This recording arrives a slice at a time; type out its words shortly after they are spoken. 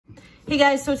Hey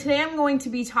guys, so today I'm going to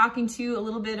be talking to you a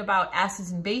little bit about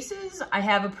acids and bases. I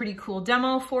have a pretty cool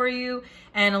demo for you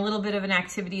and a little bit of an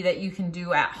activity that you can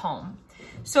do at home.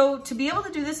 So to be able to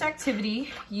do this activity,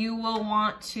 you will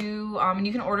want to, and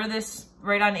you can order this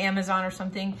right on Amazon or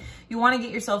something, you want to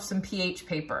get yourself some pH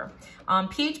paper.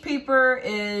 pH paper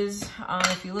is,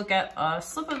 if you look at a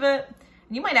slip of it,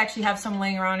 you might actually have some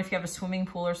laying around if you have a swimming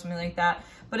pool or something like that.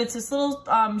 But it's this little,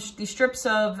 these strips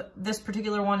of, this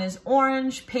particular one is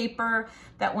orange paper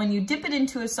that when you dip it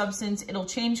into a substance, it'll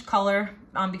change color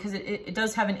because it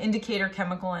does have an indicator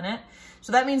chemical in it.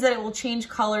 So that means that it will change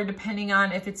color depending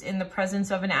on if it's in the presence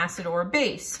of an acid or a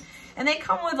base. And they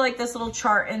come with like this little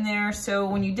chart in there. So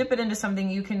when you dip it into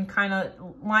something, you can kind of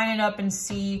line it up and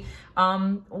see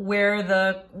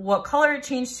what color it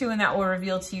changed to, and that will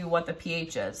reveal to you what the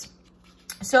pH is.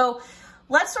 So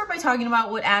let's start by talking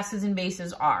about what acids and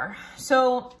bases are.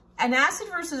 So an acid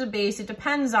versus a base, it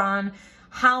depends on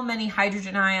how many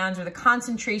hydrogen ions or the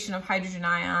concentration of hydrogen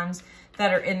ions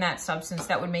that are in that substance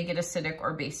that would make it acidic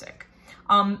or basic.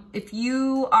 If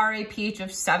you are a pH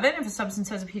of 7, if a substance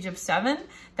has a pH of 7,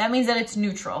 that means that it's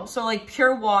neutral. So like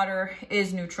pure water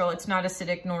is neutral. It's not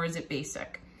acidic, nor is it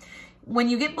basic. When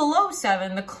you get below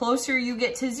 7, the closer you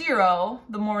get to 0,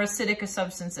 the more acidic a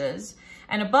substance is.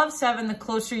 And above 7, the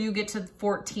closer you get to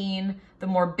 14, the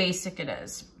more basic it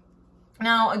is.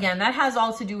 Now, again, that has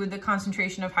all to do with the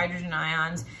concentration of hydrogen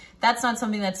ions. That's not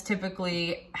something that's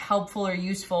typically helpful or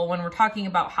useful when we're talking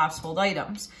about household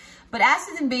items. But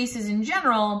acids and bases in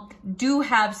general do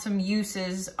have some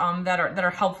uses that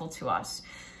are helpful to us.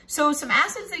 So some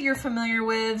acids that you're familiar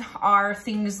with are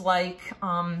things like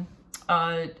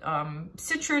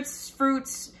citrus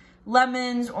fruits,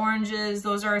 lemons, oranges,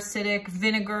 those are acidic,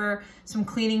 vinegar, some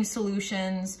cleaning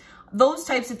solutions. Those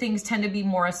types of things tend to be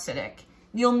more acidic.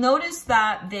 You'll notice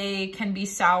that they can be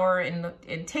sour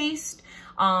in taste.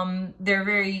 They're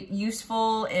very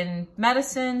useful in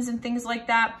medicines and things like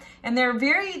that. And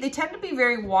they tend to be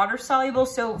very water soluble.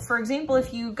 So for example,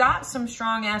 if you got some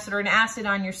strong acid or an acid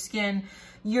on your skin,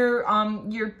 you're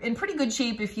in pretty good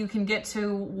shape if you can get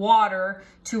to water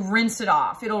to rinse it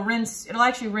off. It'll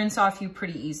actually rinse off you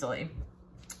pretty easily.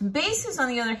 Bases, on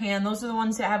the other hand, those are the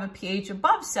ones that have a pH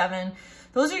above 7.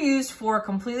 Those are used for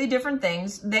completely different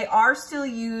things. They are still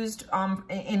used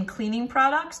in cleaning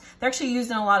products. They're actually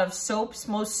used in a lot of soaps.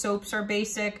 Most soaps are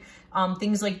basic.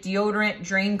 Things like deodorant,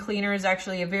 drain cleaner is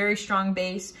actually a very strong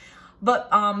base. But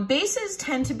bases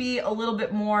tend to be a little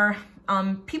bit more,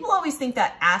 people always think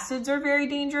that acids are very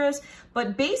dangerous,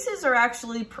 but bases are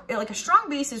actually, like a strong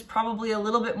base is probably a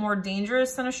little bit more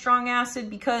dangerous than a strong acid,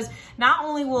 because not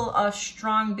only will a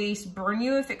strong base burn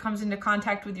you if it comes into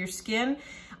contact with your skin,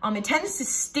 it tends to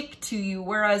stick to you,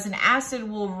 whereas an acid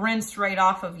will rinse right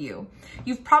off of you.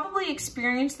 You've probably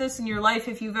experienced this in your life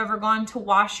if you've ever gone to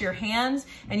wash your hands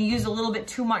and you use a little bit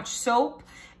too much soap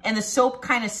and the soap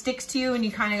kind of sticks to you and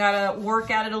you kind of got to work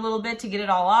at it a little bit to get it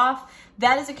all off.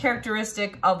 That is a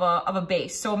characteristic of a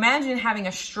base. So imagine having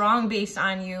a strong base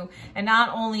on you, and not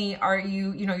only are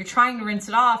you're trying to rinse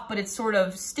it off, but it's sort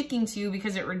of sticking to you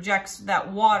because it rejects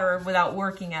that water without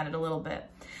working at it a little bit.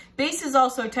 Bases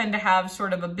also tend to have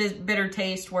sort of a bitter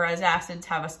taste, whereas acids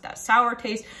have that sour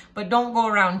taste, but don't go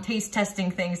around taste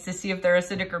testing things to see if they're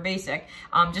acidic or basic.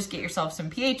 Just get yourself some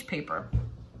pH paper.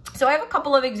 So I have a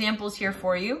couple of examples here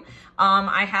for you.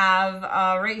 I have,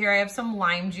 right here, I have some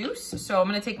lime juice. So I'm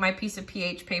gonna take my piece of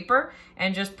pH paper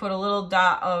and just put a little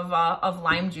dot of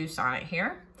lime juice on it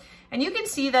here. And you can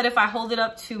see that if I hold it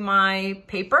up to my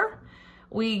paper,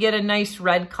 we get a nice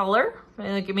red color,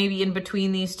 like maybe in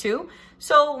between these two.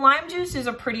 So lime juice is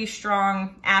a pretty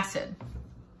strong acid.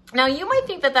 Now you might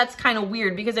think that that's kind of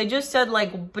weird because I just said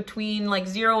like between like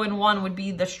 0 and 1 would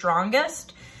be the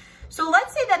strongest. So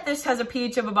let's say that this has a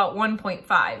pH of about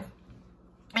 1.5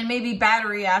 and maybe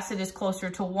battery acid is closer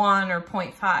to 1 or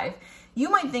 0.5. You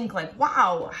might think like,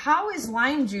 wow, how is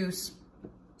lime juice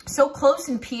so close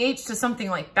in pH to something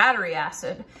like battery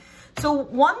acid? So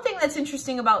one thing that's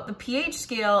interesting about the pH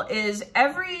scale is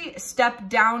every step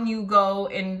down you go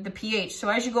in the pH. So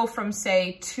as you go from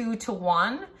say 2 to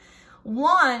 1,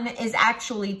 1 is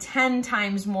actually 10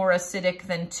 times more acidic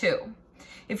than 2.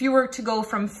 If you were to go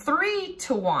from 3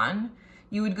 to 1,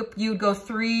 you would go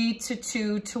 3 to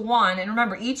 2 to 1. And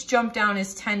remember, each jump down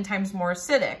is 10 times more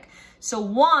acidic. So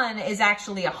 1 is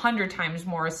actually 100 times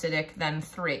more acidic than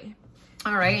 3.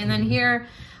 All right, and then here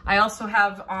I also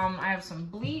have, I have some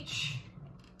bleach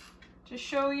to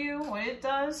show you what it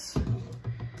does.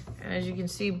 And as you can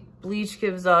see, bleach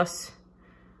gives us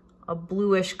a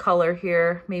bluish color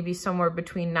here, maybe somewhere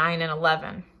between 9 and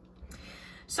 11.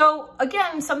 So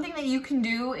again, something that you can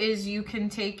do is you can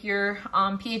take your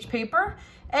pH paper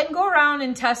and go around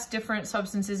and test different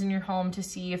substances in your home to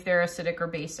see if they're acidic or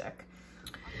basic.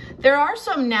 There are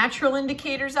some natural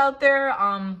indicators out there,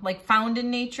 like found in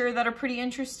nature, that are pretty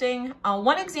interesting.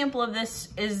 One example of this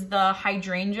is the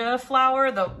hydrangea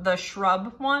flower, the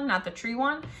shrub one, not the tree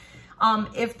one.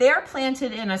 If they're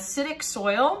planted in acidic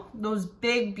soil, those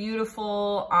big,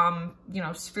 beautiful, you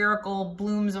know, spherical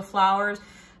blooms of flowers,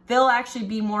 they'll actually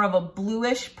be more of a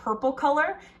bluish purple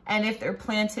color. And if they're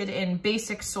planted in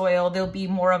basic soil, they'll be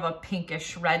more of a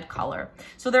pinkish red color.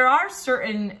 So there are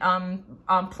certain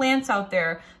plants out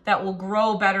there that will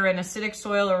grow better in acidic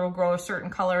soil or will grow a certain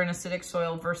color in acidic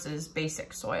soil versus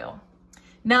basic soil.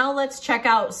 Now let's check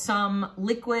out some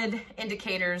liquid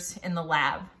indicators in the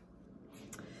lab.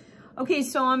 Okay,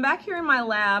 so I'm back here in my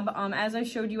lab. As I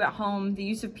showed you at home, the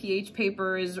use of pH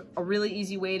paper is a really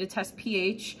easy way to test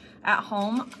pH at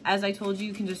home. As I told you,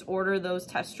 you can just order those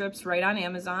test strips right on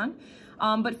Amazon.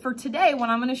 But for today, what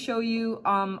I'm going to show you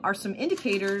are some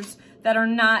indicators that are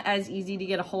not as easy to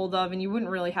get a hold of, and you wouldn't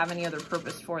really have any other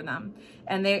purpose for them.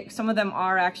 And some of them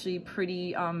are actually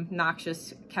pretty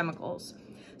noxious chemicals.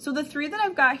 So the three that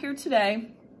I've got here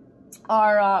today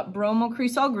are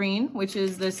bromocresol green, which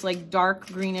is this like dark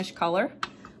greenish color.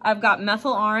 I've got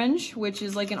methyl orange, which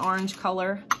is like an orange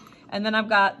color. And then I've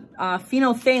got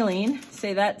phenolphthalein,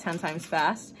 say that 10 times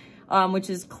fast, which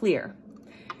is clear.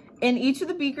 In each of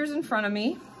the beakers in front of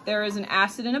me, there is an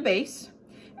acid and a base.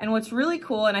 And what's really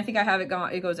cool, and I think I have it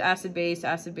goes acid, base,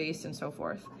 and so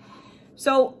forth.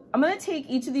 So I'm going to take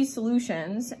each of these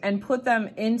solutions and put them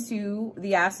into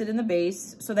the acid and the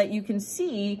base so that you can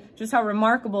see just how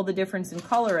remarkable the difference in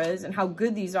color is and how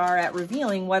good these are at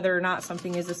revealing whether or not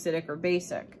something is acidic or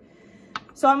basic.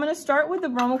 So I'm going to start with the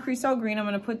bromocresol green. I'm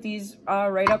going to put these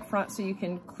right up front so you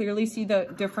can clearly see the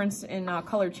difference in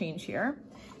color change here.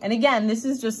 And again, this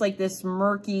is just like this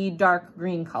murky, dark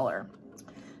green color.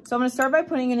 So I'm going to start by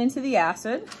putting it into the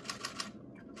acid.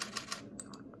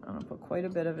 I'm going to put quite a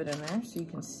bit of it in there so you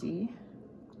can see.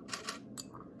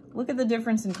 Look at the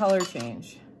difference in color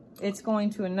change. It's going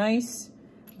to a nice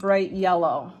bright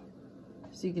yellow.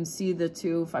 So you can see the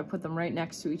two if I put them right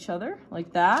next to each other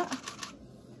like that.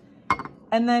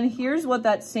 And then here's what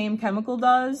that same chemical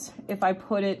does if I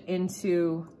put it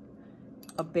into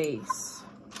a base.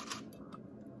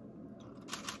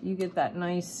 You get that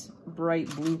nice bright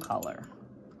blue color.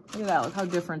 Look at that, look how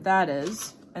different that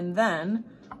is. And then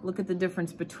look at the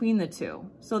difference between the two.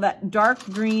 So that dark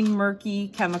green murky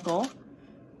chemical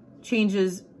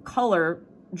changes color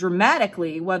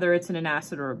dramatically, whether it's in an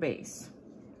acid or a base.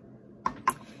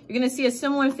 You're going to see a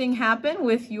similar thing happen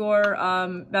with your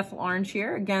methyl orange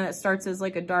here. Again, it starts as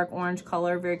like a dark orange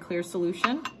color, very clear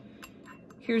solution.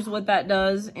 Here's what that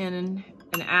does in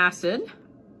an acid.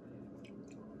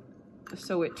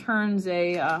 So it turns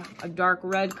a dark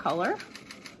red color.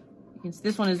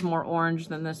 This one is more orange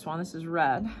than this one. This is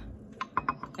red.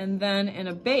 And then in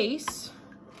a base,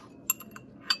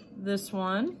 this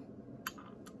one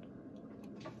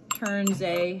turns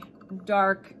a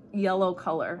dark yellow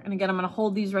color. And again, I'm going to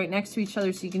hold these right next to each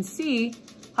other so you can see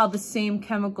how the same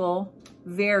chemical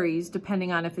varies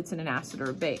depending on if it's in an acid or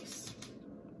a base.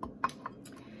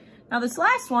 Now this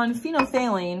last one,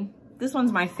 phenolphthalein, this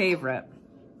one's my favorite.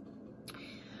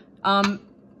 In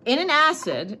an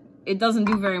acid, it doesn't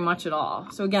do very much at all.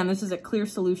 So again, this is a clear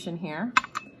solution here.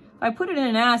 If I put it in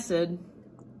an acid,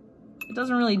 it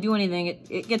doesn't really do anything.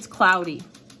 It gets cloudy,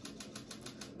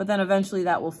 but then eventually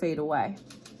that will fade away.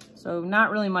 So not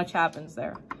really much happens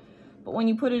there. But when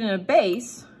you put it in a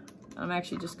base, I'm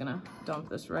actually just gonna dump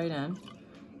this right in.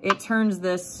 It turns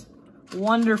this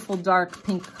wonderful dark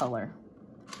pink color.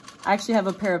 I actually have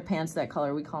a pair of pants that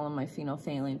color. We call them my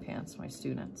phenolphthalein pants, my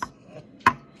students.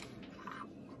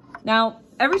 Now,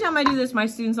 every time I do this, my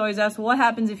students always ask, well, what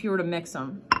happens if you were to mix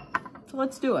them? So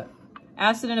let's do it.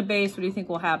 Acid and a base, what do you think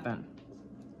will happen?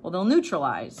 Well, they'll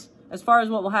neutralize. As far as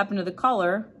what will happen to the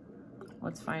color,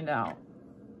 let's find out.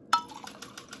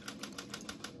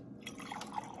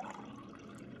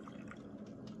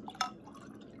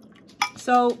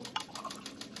 So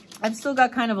I've still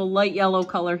got kind of a light yellow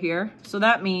color here. So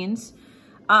that means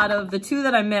out of the two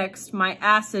that I mixed, my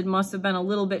acid must have been a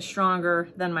little bit stronger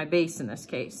than my base in this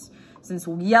case, since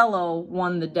yellow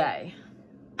won the day.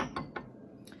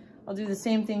 I'll do the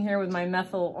same thing here with my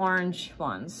methyl orange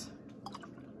ones.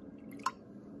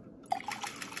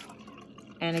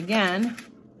 And again,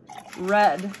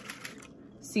 red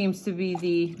seems to be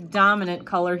the dominant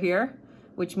color here,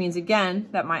 which means again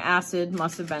that my acid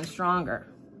must have been stronger.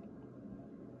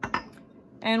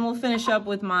 And we'll finish up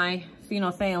with my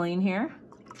phenolphthalein here.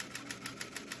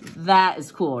 That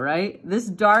is cool, right? This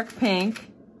dark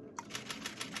pink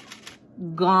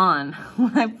gone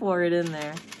when I pour it in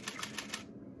there.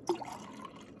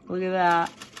 Look at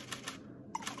that.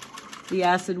 The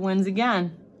acid wins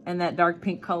again, and that dark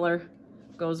pink color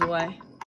goes away.